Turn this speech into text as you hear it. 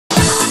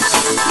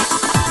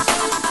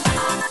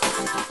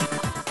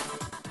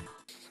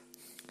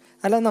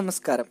Hello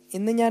നമസ്കാരം.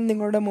 ഇന്ന് ഞാൻ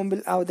നിങ്ങളുടെ മുമ്പിൽ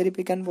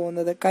അവതരിപ്പിക്കാൻ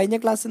പോകുന്നത് കഴിഞ്ഞ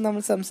ക്ലാസ്സിൽ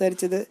നമ്മൾ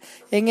സംസാരിച്ചത്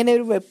എങ്ങനെ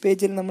ഒരു വെബ്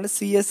പേജിൽ നമ്മൾ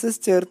CSS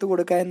ചേർത്ത്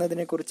കൊടുക്കുക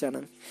എന്നതിനെ കുറിച്ചാണ്.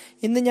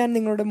 ഇന്ന് ഞാൻ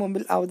നിങ്ങളുടെ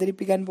മുമ്പിൽ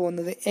അവതരിപ്പിക്കാൻ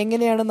പോകുന്നത്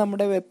എങ്ങനെയാണ്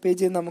നമ്മുടെ വെബ്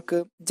പേജിൽ നമുക്ക്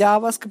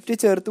JavaScript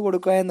ചേർത്ത്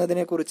കൊടുക്കുക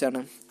എന്നതിനെ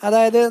കുറിച്ചാണ്.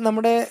 അതായത്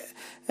നമ്മുടെ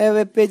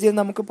വെബ് പേജിൽ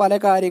നമുക്ക് പല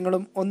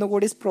കാര്യങ്ങളും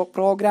ഒന്നുകൂടി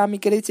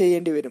പ്രോഗ്രാമിക്കലി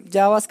ചെയ്യേണ്ടി വരും.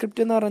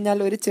 JavaScript എന്ന് പറഞ്ഞാൽ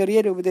ഒരു ചെറിയ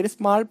രൂപത്തിൽ ഒരു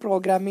സ്മാൾ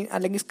പ്രോഗ്രാമിംഗ്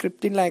അല്ലെങ്കിൽ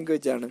സ്ക്രിപ്റ്റിംഗ്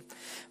ലാംഗ്വേജ് ആണ്.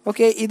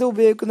 ഓക്കെ, ഇത്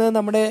ഉപയോഗിക്കുന്നത്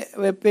നമ്മുടെ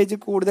വെബ് പേജ്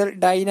കൂടുതൽ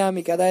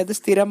ഡൈനാമിക്, അതായത്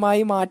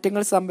സ്ഥിരമായി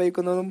മാറ്റങ്ങൾ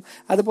സംഭവിക്കുന്നതും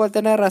അതുപോലെ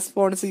തന്നെ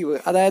റെസ്പോൺസീവ്,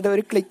 അതായത്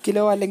ഒരു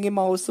ക്ലിക്കിലോ അല്ലെങ്കിൽ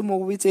മൗസ്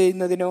മൂവ്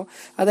ചെയ്യുന്നതിനോ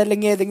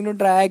അതല്ലെങ്കിൽ ഏതെങ്കിലും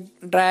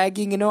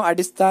ഡ്രാഗിങ്ങിനോ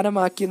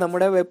അടിസ്ഥാനമാക്കി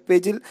നമ്മുടെ വെബ്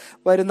പേജിൽ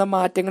വരുന്ന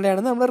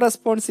മാറ്റങ്ങളെയാണ് നമ്മൾ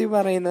റെസ്പോൺസീവ്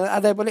പറയുന്നത്.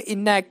 അതേപോലെ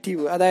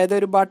ഇൻആക്റ്റീവ്, അതായത്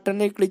ഒരു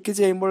ബട്ടണിൽ ക്ലിക്ക്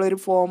ചെയ്യുമ്പോൾ ഒരു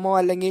ഫോമോ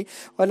അല്ലെങ്കിൽ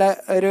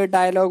ഒരു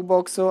ഡയലോഗ്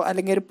ബോക്സോ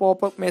അല്ലെങ്കിൽ ഒരു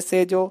പോപ്പപ്പ്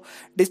മെസ്സേജോ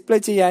ഡിസ്പ്ലേ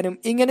ചെയ്യാനും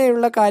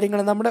ഇങ്ങനെയുള്ള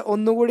കാര്യങ്ങൾ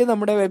ഒന്നുകൂടി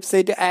നമ്മുടെ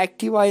വെബ്സൈറ്റ്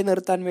ആക്റ്റീവായി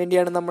നിർത്താൻ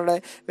വേണ്ടിയാണ് നമ്മുടെ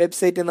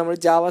വെബ്സൈറ്റിൽ നമ്മൾ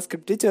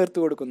JavaScript ചേർത്ത്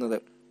കൊടുക്കുന്നത്.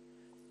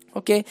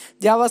 ഓക്കെ,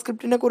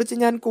 JavaScriptനെ കുറിച്ച്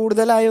ഞാൻ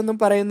കൂടുതലായി ഒന്നും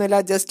പറയുന്നില്ല.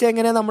 ജസ്റ്റ്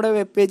എങ്ങനെ നമ്മുടെ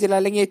വെബ് പേജിൽ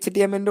അല്ലെങ്കിൽ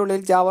HTMLന്റെ ഉള്ളിൽ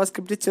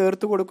JavaScript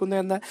ചേർത്ത് കൊടുക്കുന്നു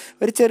എന്ന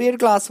ഒരു ചെറിയൊരു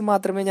ക്ലാസ്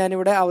മാത്രമേ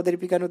ഞാനിവിടെ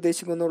അവതരിപ്പിക്കാൻ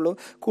ഉദ്ദേശിക്കുന്നുള്ളൂ.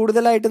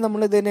 കൂടുതലായിട്ട്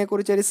നമ്മൾ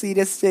ഇതിനെക്കുറിച്ച് ഒരു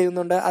സീരീസ്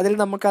ചെയ്യുന്നുണ്ട്. അതിൽ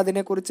നമുക്ക്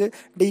അതിനെക്കുറിച്ച്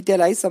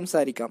ഡീറ്റെയിൽ ആയി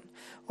സംസാരിക്കാം.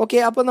 ഓക്കെ,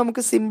 അപ്പോൾ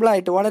നമുക്ക്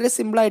വളരെ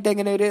സിമ്പിളായിട്ട്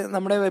എങ്ങനെ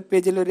നമ്മുടെ വെബ്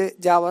പേജിൽ ഒരു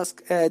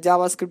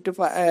JavaScript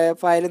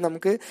ഫയൽ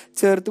നമുക്ക്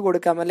ചേർത്ത്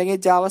കൊടുക്കാം അല്ലെങ്കിൽ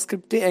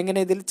JavaScript എങ്ങനെ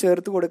ഇതിൽ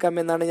ചേർത്ത് കൊടുക്കാം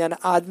എന്നാണ് ഞാൻ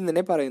ആദ്യം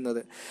തന്നെ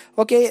പറയുന്നത്.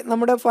 ഓക്കെ,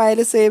 നമ്മുടെ ഫയൽ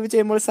സേവ്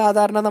ചെയ്യുമ്പോൾ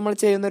സാധാരണ നമ്മൾ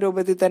ചെയ്യുന്ന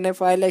രൂപത്തിൽ തന്നെ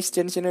ഫയൽ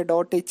എക്സ്റ്റൻഷൻ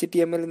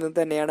 .html നിന്ന്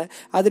തന്നെയാണ്.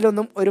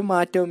 അതിലൊന്നും ഒരു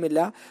മാറ്റവുമില്ല.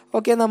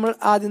 ഓക്കെ, നമ്മൾ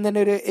ആദ്യം തന്നെ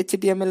ഒരു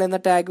HTML എന്ന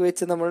ടാഗ്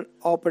വെച്ച് നമ്മൾ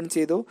ഓപ്പൺ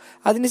ചെയ്തു.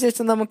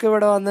 അതിനുശേഷം നമുക്ക്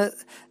ഇവിടെ വന്ന്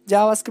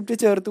JavaScript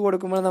ചേർത്ത്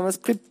കൊടുക്കുമ്പോൾ നമ്മൾ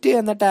സ്ക്രിപ്റ്റ്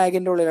എന്ന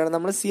ടാഗിന്റെ ഉള്ളിലാണ്.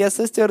 നമ്മൾ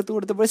CSS ചേർത്ത്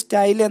കൊടുത്തപ്പോൾ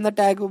സ്റ്റൈൽ എന്ന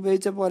ടാഗ്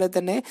ഉപയോഗിച്ച പോലെ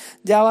തന്നെ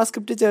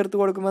JavaScript ചേർത്ത്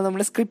കൊടുക്കുമ്പോൾ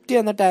നമ്മൾ സ്ക്രിപ്റ്റ്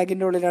എന്ന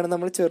ടാഗിന്റെ ഉള്ളിലാണ്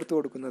നമ്മൾ ചേർത്ത്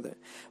കൊടുക്കുന്നത്.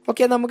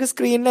 ഓക്കെ, നമുക്ക്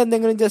സ്ക്രീനിൽ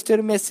എന്തെങ്കിലും ജസ്റ്റ്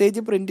ഒരു മെസ്സേജ്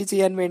പ്രിന്റ്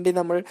ചെയ്യാൻ വേണ്ടി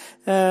നമ്മൾ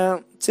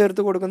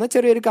ചേർത്ത് കൊടുക്കുന്ന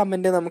ചെറിയൊരു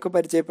കമന്റ് നമുക്ക്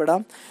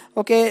പരിചയപ്പെടാം.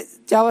 ഓക്കെ,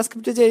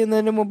 JavaScript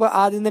ചെയ്യുന്നതിന് മുമ്പ്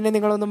ആദ്യം തന്നെ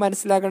നിങ്ങളൊന്ന്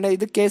മനസ്സിലാക്കേണ്ടത്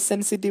ഇത് കേസ്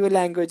സെൻസിറ്റീവ്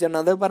ലാംഗ്വേജ് ആണ്.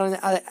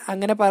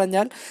 അങ്ങനെ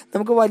പറഞ്ഞാൽ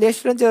നമുക്ക് വലിയ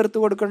അക്ഷരം ചേർത്ത്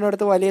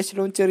കൊടുക്കേണ്ടടുത്ത് വലിയ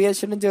അക്ഷരവും ചെറിയ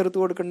അക്ഷരം ചേർത്ത്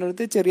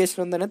കൊടുക്കേണ്ടടുത്ത് ചെറിയ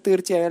അക്ഷരവും തന്നെ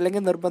തീർച്ചയായും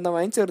അല്ലെങ്കിൽ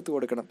നിർബന്ധമായും ചേർത്ത്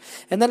കൊടുക്കണം.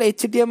 എന്നാൽ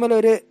HTML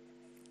ഒരു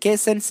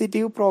കേസ്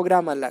സെൻസിറ്റീവ്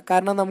പ്രോഗ്രാം അല്ല,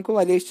 കാരണം നമുക്ക്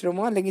വലിയ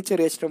അക്ഷരമോ അല്ലെങ്കിൽ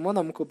ചെറിയ അക്ഷരമോ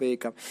നമുക്ക്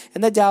ഉപയോഗിക്കാം.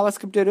 എന്നാൽ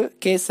JavaScript ഒരു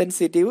കേസ്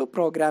സെൻസിറ്റീവ്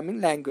പ്രോഗ്രാമിംഗ്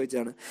ലാംഗ്വേജ്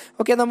ആണ്.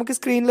 ഓക്കെ, നമുക്ക്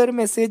സ്ക്രീനിൽ ഒരു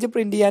മെസ്സേജ്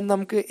പ്രിന്റ് ചെയ്യാൻ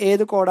നമുക്ക്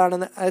ഏത്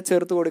കോഡാണെന്ന്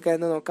ചേർത്ത് കൊടുക്കുക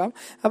എന്ന് നോക്കാം.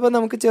 അപ്പോൾ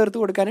നമുക്ക് ചേർത്ത്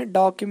കൊടുക്കാൻ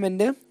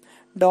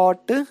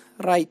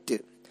document.write.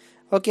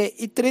 ഓക്കെ,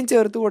 ഇത്രയും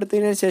ചേർത്ത്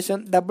കൊടുത്തതിന് ശേഷം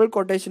ഡബിൾ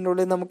കൊട്ടേഷൻ്റെ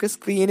ഉള്ളിൽ നമുക്ക്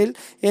സ്ക്രീനിൽ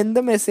എന്ത്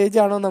മെസ്സേജ്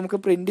ആണോ നമുക്ക്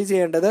പ്രിന്റ്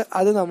ചെയ്യേണ്ടത്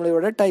അത്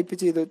നമ്മളിവിടെ ടൈപ്പ്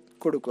ചെയ്ത്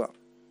കൊടുക്കുക.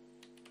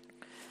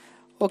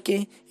 ഓക്കെ,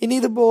 ഇനി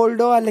ഇത്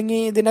ബോൾഡോ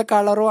അല്ലെങ്കിൽ ഇതിൻ്റെ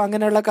കളറോ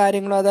അങ്ങനെയുള്ള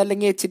കാര്യങ്ങളോ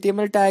അതല്ലെങ്കിൽ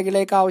HTML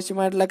ടാഗിലേക്ക്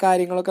ആവശ്യമായിട്ടുള്ള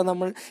കാര്യങ്ങളൊക്കെ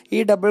നമ്മൾ ഈ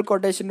ഡബിൾ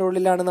കൊട്ടേഷൻ്റെ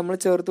ഉള്ളിലാണ് നമ്മൾ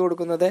ചേർത്ത്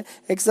കൊടുക്കുന്നത്.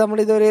 എക്സാമ്പിൾ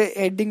ഇതൊരു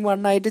heading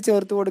 1 ആയിട്ട്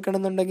ചേർത്ത്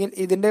കൊടുക്കണമെന്നുണ്ടെങ്കിൽ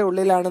ഇതിൻ്റെ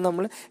ഉള്ളിലാണ്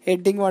നമ്മൾ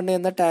heading 1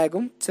 എന്ന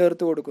ടാഗും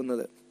ചേർത്ത്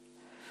കൊടുക്കുന്നത്.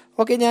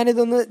 ഓക്കെ,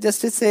 ഞാനിതൊന്ന്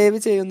ജസ്റ്റ് സേവ്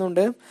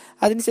ചെയ്യുന്നുണ്ട്.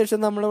 അതിനുശേഷം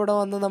നമ്മളിവിടെ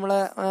വന്ന് നമ്മൾ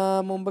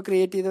മുമ്പ്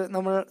ക്രിയേറ്റ് ചെയ്ത്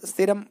നമ്മൾ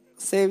സ്ഥിരം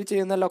സേവ്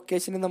ചെയ്യുന്ന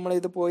ലൊക്കേഷനിൽ നമ്മൾ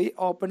ഇത് പോയി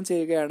ഓപ്പൺ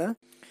ചെയ്യുകയാണ്.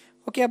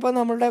 ഓക്കെ, അപ്പോൾ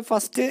നമ്മളുടെ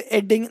ഫസ്റ്റ്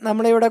ഹെഡിങ്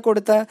നമ്മളിവിടെ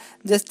കൊടുത്ത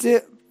ജസ്റ്റ്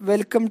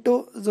വെൽക്കം ടു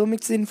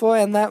സൂമിക്സ് ഇൻഫോ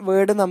എന്ന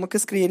വേർഡ് നമുക്ക്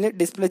സ്ക്രീനിൽ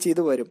ഡിസ്പ്ലേ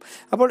ചെയ്ത് വരും.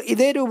 അപ്പോൾ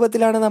ഇതേ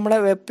രൂപത്തിലാണ് നമ്മുടെ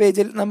വെബ്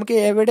പേജിൽ നമുക്ക്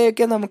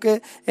എവിടെയൊക്കെ നമുക്ക്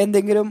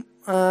എന്തെങ്കിലും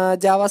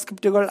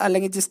JavaScriptകൾ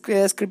അല്ലെങ്കിൽ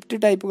സ്ക്രിപ്റ്റ്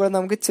ടൈപ്പുകൾ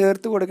നമുക്ക്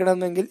ചേർത്ത്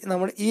കൊടുക്കണമെങ്കിൽ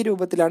നമ്മൾ ഈ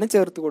രൂപത്തിലാണ്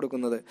ചേർത്ത്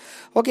കൊടുക്കുന്നത്.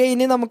 ഓക്കെ,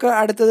 ഇനി നമുക്ക്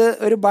അടുത്തത്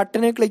ഒരു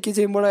ബട്ടണിൽ ക്ലിക്ക്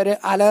ചെയ്യുമ്പോൾ ഒരു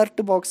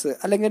അലേർട്ട് ബോക്സ്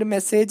അല്ലെങ്കിൽ ഒരു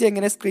മെസ്സേജ്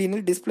എങ്ങനെ സ്ക്രീനിൽ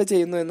ഡിസ്പ്ലേ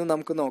ചെയ്യുന്നു എന്ന്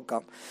നമുക്ക്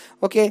നോക്കാം.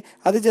 ഓക്കെ,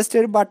 അത് ജസ്റ്റ്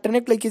ഒരു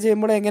ബട്ടണിൽ ക്ലിക്ക്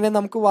ചെയ്യുമ്പോൾ എങ്ങനെ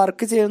നമുക്ക്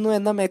വർക്ക് ചെയ്യുന്നു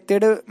എന്ന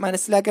മെത്തേഡ്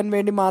മനസ്സിലാക്കാൻ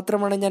വേണ്ടി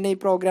മാത്രമാണ് ഞാൻ ഈ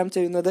പ്രോഗ്രാം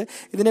ചെയ്യുന്നത്.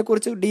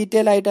 ഇതിനെക്കുറിച്ച്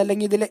ഡീറ്റെയിൽ ആയിട്ട്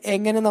അല്ലെങ്കിൽ ഇതിൽ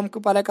എങ്ങനെ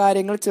നമുക്ക് പല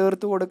കാര്യങ്ങൾ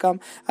ചേർത്ത് കൊടുക്കാം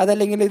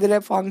അതല്ലെങ്കിൽ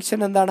ഇതിലെ ഫംഗ്ഷൻ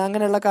എന്താണ്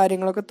അങ്ങനെയുള്ള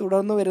കാര്യങ്ങളൊക്കെ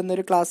തുടർന്ന് വരുന്ന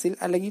ഒരു ക്ലാസ്സിൽ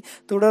അല്ലെങ്കിൽ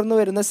തുടർന്ന്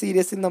വരുന്ന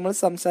സീരീസിൽ നമ്മൾ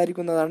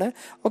സംസാരിക്കുന്നതാണ്.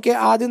 ഓക്കെ,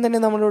 ആദ്യം തന്നെ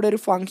നമ്മളിവിടെ ഒരു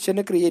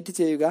ഫംഗ്ഷന് ക്രിയേറ്റ്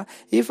ചെയ്യുക.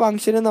 ഈ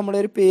ഫംഗ്ഷന്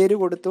നമ്മളൊരു പേര്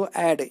കൊടുത്തു,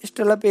 ആഡ്,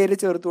 ഇഷ്ടമുള്ള പേര്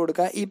ചേർത്ത്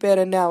കൊടുക്കുക. ഈ പേര്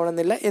തന്നെ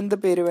ആവണമെന്നില്ല, എന്ത്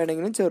പേര്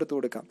വേണമെങ്കിലും ചേർത്ത്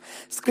കൊടുക്കാം.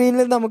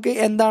 സ്ക്രീനിൽ നമുക്ക്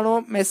എന്താണോ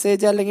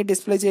മെസ്സേജ് അല്ലെങ്കിൽ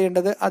ഡിസ്പ്ലേ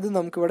ചെയ്യേണ്ടത് അത്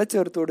നമുക്കിവിടെ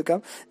ചേർത്ത്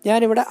കൊടുക്കാം.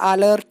 ഞാനിവിടെ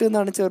അലേർട്ട്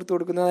എന്നാണ് ചേർത്ത്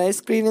കൊടുക്കുന്നത്. അതായത്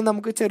സ്ക്രീനിൽ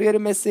നമുക്ക്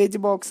ചെറിയൊരു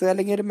മെസ്സേജ് ബോക്സ്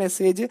അല്ലെങ്കിൽ ഒരു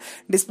മെസ്സേജ്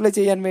ഡിസ്പ്ലേ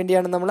ചെയ്യാൻ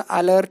വേണ്ടിയാണ് നമ്മൾ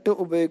അലേർട്ട്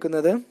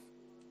ഉപയോഗിക്കുന്നത്.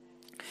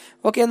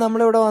 ഓക്കെ,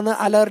 നമ്മളിവിടെ വന്ന്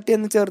അലേർട്ട്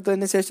എന്ന്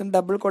ചേർത്തതിന് ശേഷം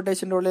ഡബിൾ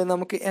കൊട്ടേഷൻ്റെ ഉള്ളിൽ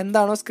നമുക്ക്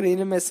എന്താണോ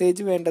സ്ക്രീനിൽ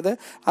മെസ്സേജ് വേണ്ടത്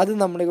അത്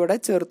നമ്മളിവിടെ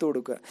ചേർത്ത്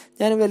കൊടുക്കുക.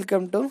 ഞാൻ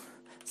വെൽക്കം ടു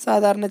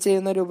സാധാരണ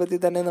ചെയ്യുന്ന രൂപത്തിൽ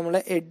തന്നെ നമ്മൾ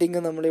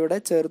ഹെഡിങ് നമ്മളിവിടെ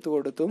ചേർത്ത്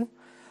കൊടുത്തു.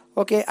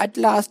 ഓക്കെ,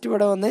 അറ്റ് ലാസ്റ്റ്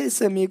ഇവിടെ വന്ന്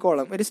സെമി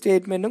കോളം ഒരു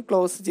സ്റ്റേറ്റ്മെൻറ്റും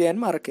ക്ലോസ് ചെയ്യാൻ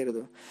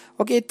മറക്കരുത്.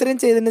 ഓക്കെ, ഇത്രയും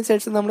ചെയ്തതിന്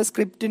ശേഷം നമ്മൾ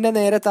സ്ക്രിപ്റ്റിൻ്റെ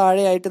നേരെ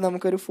താഴെയായിട്ട്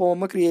നമുക്കൊരു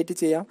ഫോം ക്രിയേറ്റ്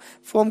ചെയ്യാം.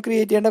 ഫോം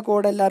ക്രിയേറ്റ് ചെയ്യേണ്ട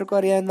കോഡ് എല്ലാവർക്കും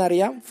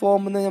അറിയാമെന്നറിയാം.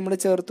 ഫോം എന്ന് നമ്മൾ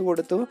ചേർത്ത്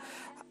കൊടുത്തു.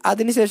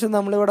 അതിനുശേഷം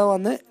നമ്മളിവിടെ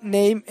വന്ന്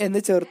നെയിം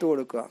എന്ന് ചേർത്ത്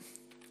കൊടുക്കുക.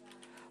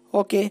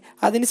 ഓക്കെ,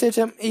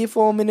 അതിനുശേഷം ഈ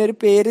ഫോമിന് ഒരു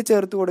പേര്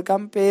ചേർത്ത്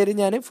കൊടുക്കാം. പേര്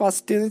ഞാൻ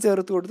ഫസ്റ്റ് എന്ന്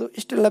ചേർത്ത് കൊടുത്തു.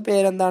 ഇഷ്ടമുള്ള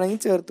പേര് എന്താണെങ്കിൽ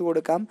ചേർത്ത്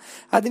കൊടുക്കാം.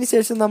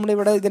 അതിനുശേഷം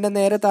നമ്മളിവിടെ ഇതിൻ്റെ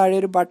നേരെ താഴെ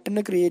ഒരു ബട്ടൺ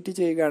ക്രിയേറ്റ്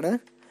ചെയ്യുകയാണ്.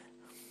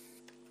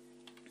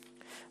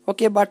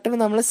 ഓക്കെ, ബട്ടൺ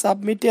നമ്മൾ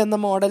സബ്മിറ്റ് എന്ന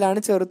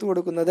മോഡലാണ് ചേർത്ത്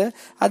കൊടുക്കുന്നത്.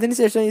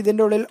 അതിനുശേഷം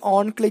ഇതിൻ്റെ ഉള്ളിൽ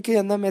ഓൺ ക്ലിക്ക്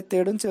എന്ന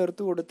മെത്തേഡും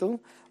ചേർത്ത് കൊടുത്തു.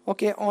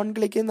 ഓക്കെ, ഓൺ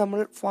ക്ലിക്ക് നമ്മൾ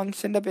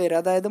ഫംഗ്ഷൻ്റെ പേര്,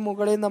 അതായത്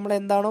മുകളിൽ നമ്മൾ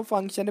എന്താണോ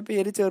ഫംഗ്ഷൻ്റെ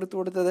പേര് ചേർത്ത്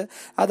കൊടുത്തത്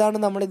അതാണ്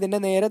നമ്മൾ ഇതിൻ്റെ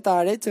നേരെ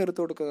താഴെ ചേർത്ത്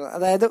കൊടുക്കുന്നത്.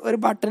 അതായത് ഒരു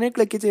ബട്ടണിൽ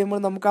ക്ലിക്ക് ചെയ്യുമ്പോൾ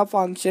നമുക്ക് ആ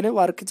ഫംഗ്ഷന്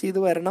വർക്ക് ചെയ്ത്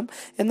വരണം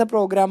എന്ന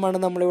പ്രോഗ്രാമാണ്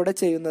നമ്മളിവിടെ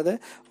ചെയ്യുന്നത്.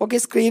 ഓക്കെ,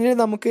 സ്ക്രീനിൽ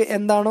നമുക്ക്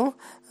എന്താണോ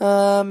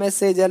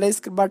മെസ്സേജ്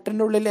അല്ലെങ്കിൽ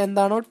ബട്ടൻ്റെ ഉള്ളിൽ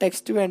എന്താണോ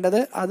ടെക്സ്റ്റ് വേണ്ടത്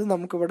അത്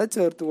നമുക്കിവിടെ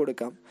ചേർത്ത്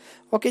കൊടുക്കാം.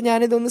 ഓക്കെ,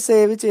 ഞാനിതൊന്ന്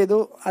സേവ് ചെയ്തു.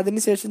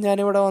 അതിനുശേഷം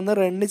ഞാനിവിടെ വന്ന്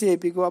റണ്ണ്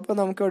ചെയ്യിപ്പിക്കും. അപ്പോൾ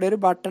നമുക്കിവിടെ ഒരു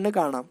ബട്ടൺ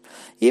കാണാം.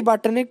 ഈ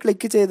ബട്ടണിൽ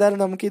ക്ലിക്ക് ചെയ്താൽ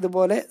നമുക്ക്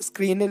ഇതുപോലെ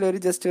സ്ക്രീനിൽ ഒരു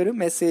ജസ്റ്റ് ഒരു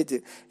മെസ്സേജ്,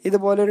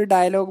 ഇതുപോലെ ഒരു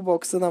ഡയലോഗ്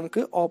ബോക്സ്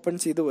നമുക്ക് ഓപ്പൺ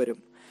ചെയ്ത് വരും.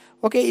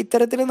 ഓക്കെ,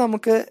 ഇത്തരത്തിൽ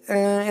നമുക്ക്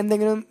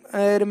എന്തെങ്കിലും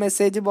ഒരു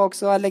മെസ്സേജ്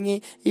ബോക്സോ അല്ലെങ്കിൽ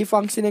ഈ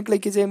ഫംഗ്ഷനിൽ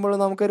ക്ലിക്ക് ചെയ്യുമ്പോൾ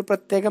നമുക്കൊരു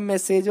പ്രത്യേക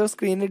മെസ്സേജോ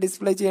സ്ക്രീനിൽ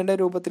ഡിസ്പ്ലേ ചെയ്യേണ്ട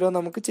രൂപത്തിലോ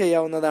നമുക്ക്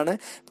ചെയ്യാവുന്നതാണ്.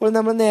 ഇപ്പോൾ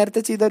നമ്മൾ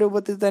നേരത്തെ ചെയ്ത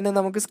രൂപത്തിൽ തന്നെ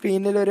നമുക്ക്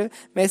സ്ക്രീനിൽ ഒരു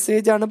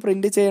മെസ്സേജാണ്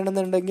പ്രിന്റ്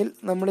ചെയ്യണമെന്നുണ്ടെങ്കിൽ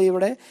നമ്മൾ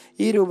ഇവിടെ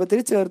ഈ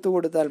രൂപത്തിൽ ചേർത്ത്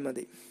കൊടുത്താൽ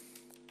മതി.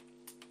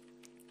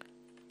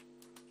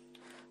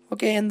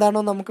 ഓക്കെ, എന്താണോ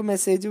നമുക്ക്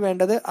മെസ്സേജ്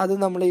വേണ്ടത് അത്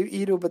നമ്മൾ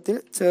ഈ രൂപത്തിൽ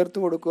ചേർത്ത്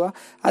കൊടുക്കുക.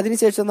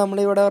 അതിനുശേഷം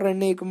നമ്മളിവിടെ റൺ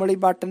ചെയ്യിക്കുമ്പോൾ ഈ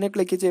ബട്ടണിൽ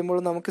ക്ലിക്ക്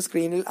ചെയ്യുമ്പോൾ നമുക്ക്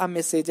സ്ക്രീനിൽ ആ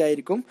മെസ്സേജ്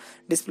ആയിരിക്കും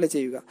ഡിസ്പ്ലേ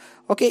ചെയ്യുക.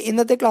 ഓക്കെ,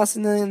 ഇന്നത്തെ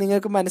ക്ലാസ്സിൽ നിന്ന്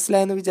നിങ്ങൾക്ക്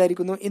മനസ്സിലായെന്ന്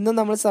വിചാരിക്കുന്നു. ഇന്ന്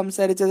നമ്മൾ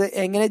സംസാരിച്ചത്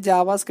എങ്ങനെ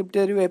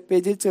ജാവാസ്ക്രിപ്റ്റ് ഒരു വെബ്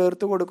പേജിൽ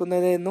ചേർത്ത്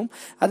കൊടുക്കുന്നത് എന്നും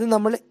അത്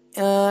നമ്മൾ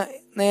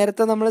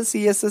നേരത്തെ നമ്മൾ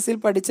CSSൽ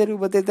പഠിച്ച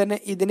രൂപത്തിൽ തന്നെ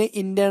ഇതിന്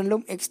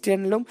ഇന്റേണലും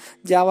എക്സ്റ്റേണലും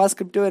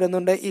ജാവാസ്ക്രിപ്റ്റ്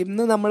വരുന്നുണ്ട്.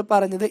 ഇന്ന് നമ്മൾ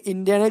പറഞ്ഞത്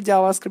ഇന്റേണൽ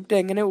ജാവാസ്ക്രിപ്റ്റ്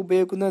എങ്ങനെ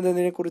ഉപയോഗിക്കുന്നു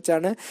എന്നതിനെ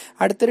കുറിച്ചാണ്.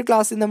 അടുത്തൊരു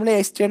ക്ലാസ്സിൽ നമ്മൾ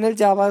എക്സ്റ്റേണൽ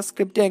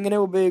ജാവാസ്ക്രിപ്റ്റ് എങ്ങനെ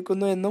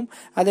ഉപയോഗിക്കുന്നു എന്നും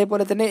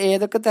അതേപോലെ തന്നെ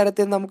ഏതൊക്കെ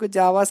തരത്തിൽ നമുക്ക്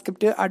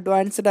ജാവാസ്ക്രിപ്റ്റ്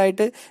അഡ്വാൻസ്ഡ്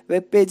ആയിട്ട്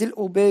വെബ് പേജിൽ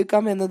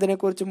ഉപയോഗിക്കാം എന്നതിനെ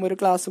കുറിച്ചും ഒരു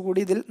ക്ലാസ്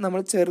കൂടി ഇതിൽ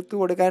നമ്മൾ ചേർത്ത്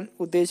കൊടുക്കാൻ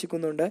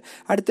ഉദ്ദേശിക്കുന്നുണ്ട്.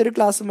 അടുത്തൊരു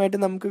ക്ലാസ്സുമായിട്ട്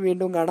നമുക്ക്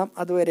വീണ്ടും കാണാം.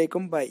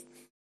 അതുവരേക്കും ബൈ.